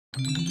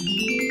Baby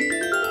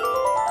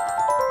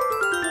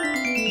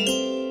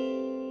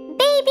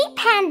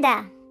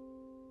panda.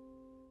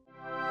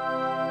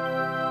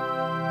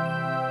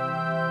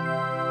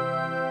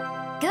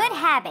 Good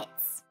habits.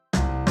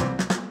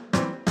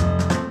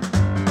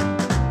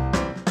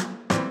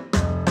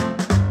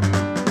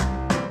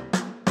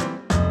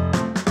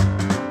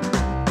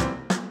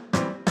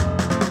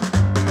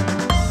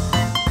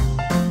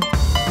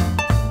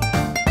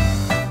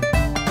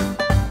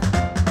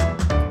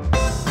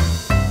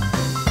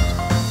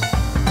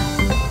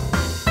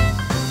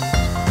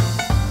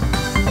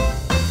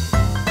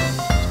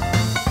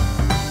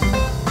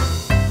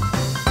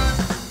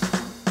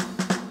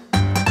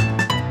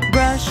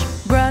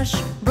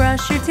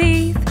 Brush your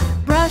teeth,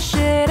 brush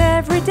it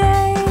every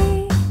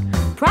day.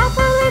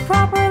 Properly,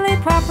 properly,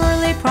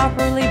 properly,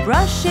 properly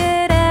brush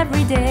it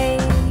every day.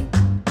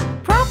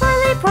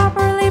 Properly,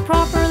 properly,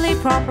 properly,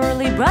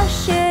 properly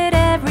brush it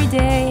every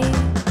day.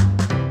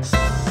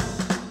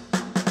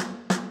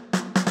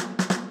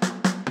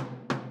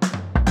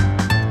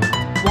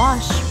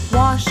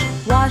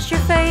 Wash your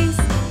face,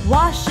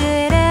 wash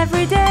it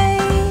every day.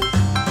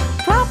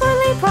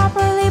 Properly,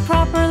 properly,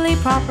 properly,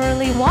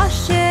 properly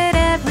wash it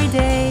every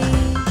day.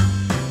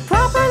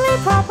 Properly,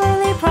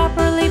 properly,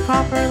 properly,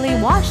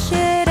 properly wash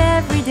it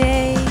every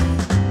day.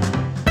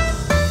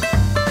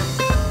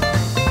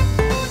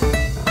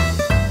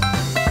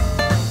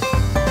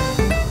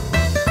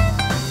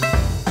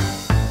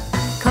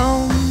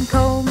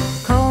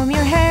 Comb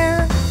your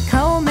hair,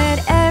 comb it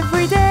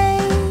every day.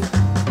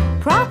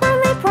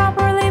 Properly,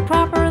 properly,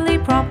 properly,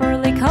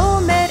 properly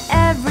comb it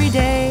every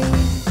day.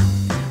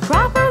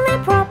 Properly,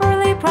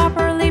 properly,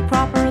 properly,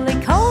 properly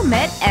comb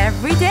it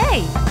every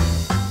day.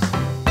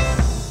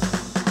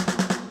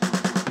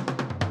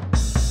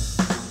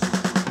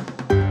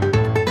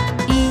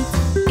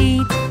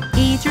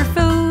 Eat your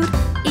food,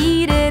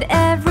 eat it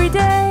every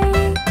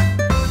day.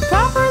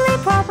 Properly,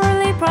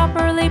 properly,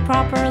 properly,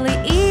 properly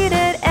eat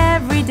it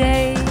every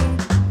day.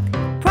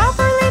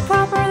 Properly,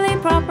 properly,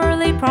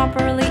 properly,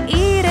 properly